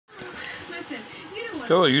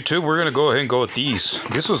Oh, YouTube, we're going to go ahead and go with these.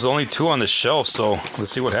 This was the only two on the shelf, so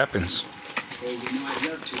let's see what happens.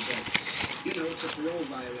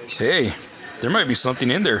 Hey, there might be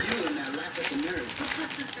something in there.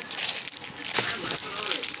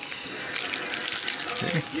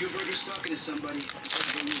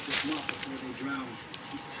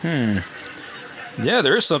 Yeah,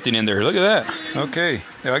 there is something in there. Look at that. Okay.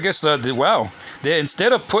 I guess, wow.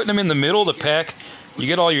 Instead of putting them in the middle of the pack, you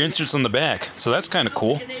get all your inserts on the back. So that's kind of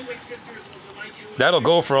cool. That'll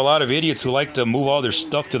go for a lot of idiots who like to move all their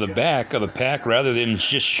stuff to the back of the pack rather than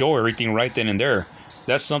just show everything right then and there.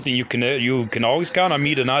 That's something you can always count on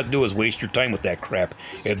me to not do, is waste your time with that crap.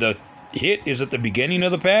 If the hit is at the beginning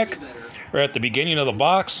of the pack or at the beginning of the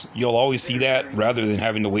box, you'll always see that rather than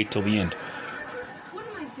having to wait till the end.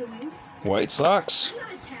 White Sox,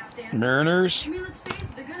 Mariners,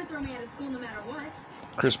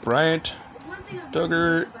 Chris Bryant,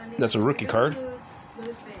 Duggar, that's a rookie card.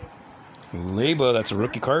 Leba, that's a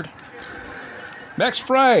rookie card. Max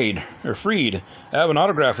Fried, I have an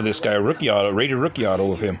autograph of this guy, a rookie auto, rated rookie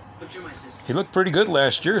auto of him. He looked pretty good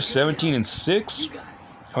last year, 17-6,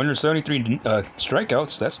 173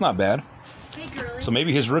 strikeouts. That's not bad. So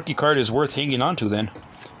maybe his rookie card is worth hanging on to then.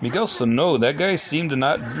 Miguel Sano, that guy seemed to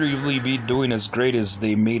not really be doing as great as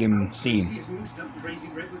they made him seem.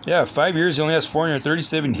 Yeah, 5 years, he only has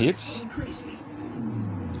 437 hits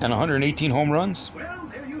and 118 home runs.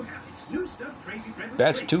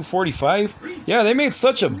 Bats .245. Yeah, they made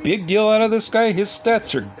such a big deal out of this guy. His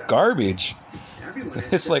stats are garbage.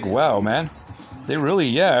 It's like, wow, man. They really,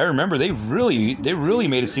 yeah, I remember they really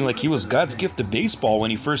made it seem like he was God's gift to baseball when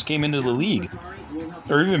he first came into the league.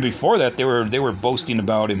 Or even before that, they were boasting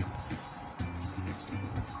about him.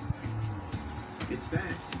 It's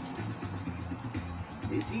fast.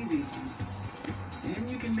 It's easy. And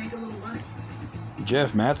you can make a little money.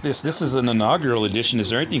 Jeff Mathis, this is an inaugural edition. Is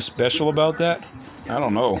there anything special about that? I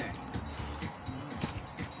don't know.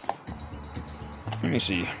 Let me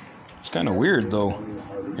see. It's kind of weird though.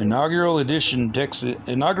 Inaugural edition, Texas.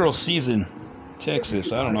 Inaugural season,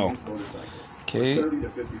 Texas. I don't know. Okay.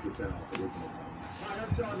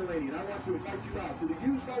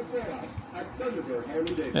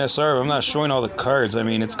 Yeah, sorry, I'm not showing all the cards. I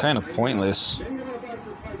mean, it's kind of pointless.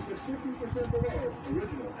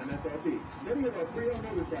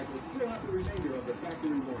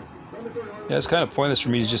 Yeah, it's kind of pointless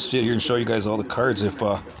for me to just sit here and show you guys all the cards if,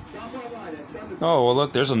 oh, well,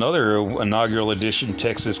 look, there's another inaugural edition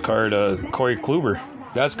Texas card, Corey Kluber.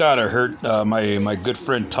 That's gotta hurt my good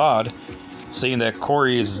friend Todd, saying that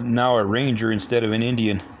Corey is now a Ranger instead of an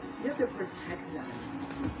Indian.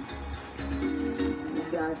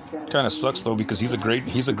 Kind of sucks though, because he's a great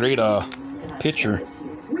pitcher.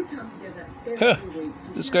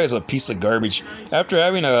 This guy's a piece of garbage. After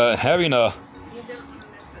having a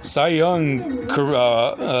Cy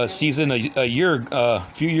Young season a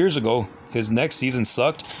few years ago, his next season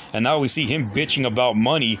sucked, and now we see him bitching about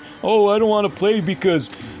money. Oh, I don't want to play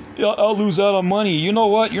because I'll lose out on money. You know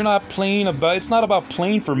what? You're not playing about. It's not about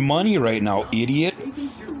playing for money right now, idiot.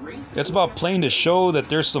 It's about playing to show that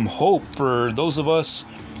there's some hope for those of us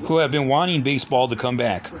who have been wanting baseball to come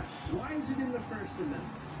back.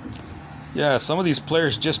 Yeah, some of these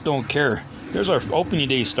players just don't care. There's our opening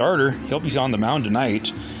day starter. He'll be on the mound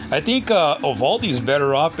tonight. I think Eovaldi's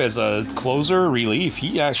better off as a closer relief.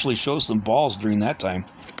 He actually shows some balls during that time.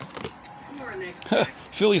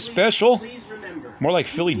 Philly special. More like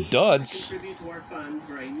Philly duds.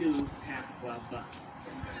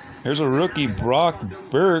 There's a rookie, Brock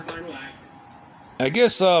Burke. I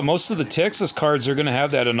guess most of the Texas cards are going to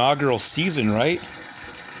have that inaugural season, right?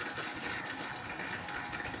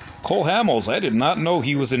 Cole Hamels, I did not know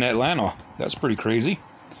he was in Atlanta. That's pretty crazy.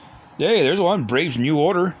 Hey, there's one. Braves New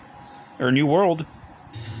Order. Or New World.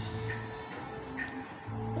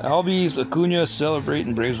 Albies, Acuna celebrate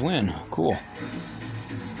and Braves win. Cool.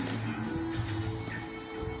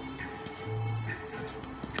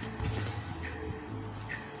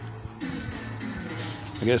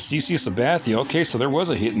 I guess CC Sabathia. Okay, so there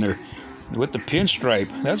was a hit in there with the pinstripe.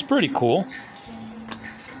 That's pretty cool.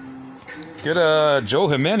 Get Joe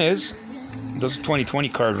Jimenez. That's a 2020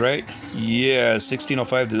 card, right? Yeah,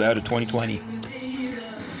 1605 out of 2020.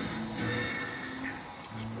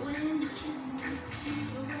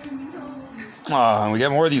 We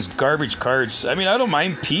got more of these garbage cards. I mean, I don't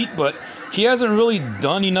mind Pete, but he hasn't really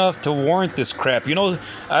done enough to warrant this crap. You know,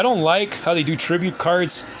 I don't like how they do tribute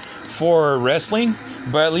cards for wrestling,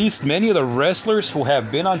 but at least many of the wrestlers who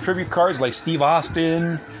have been on tribute cards, like Steve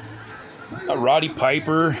Austin, Roddy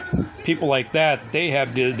Piper, people like that, they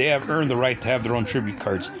have earned the right to have their own tribute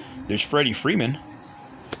cards. There's Freddie Freeman.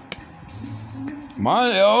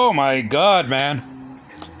 Oh my God, man.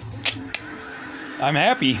 I'm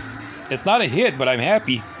happy. It's not a hit, but I'm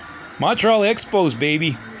happy. Montreal Expos,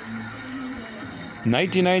 baby.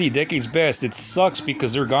 1990, Decade's Best. It sucks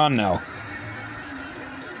because they're gone now.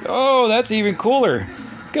 Oh, that's even cooler.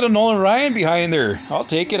 Got a Nolan Ryan behind there. I'll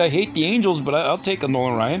take it. I hate the Angels, but I'll take a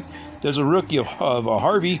Nolan Ryan. There's a rookie of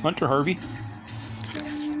Harvey, Hunter Harvey.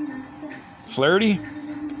 Flaherty.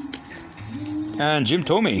 And Jim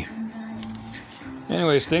Thome.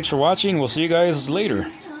 Anyways, thanks for watching. We'll see you guys later.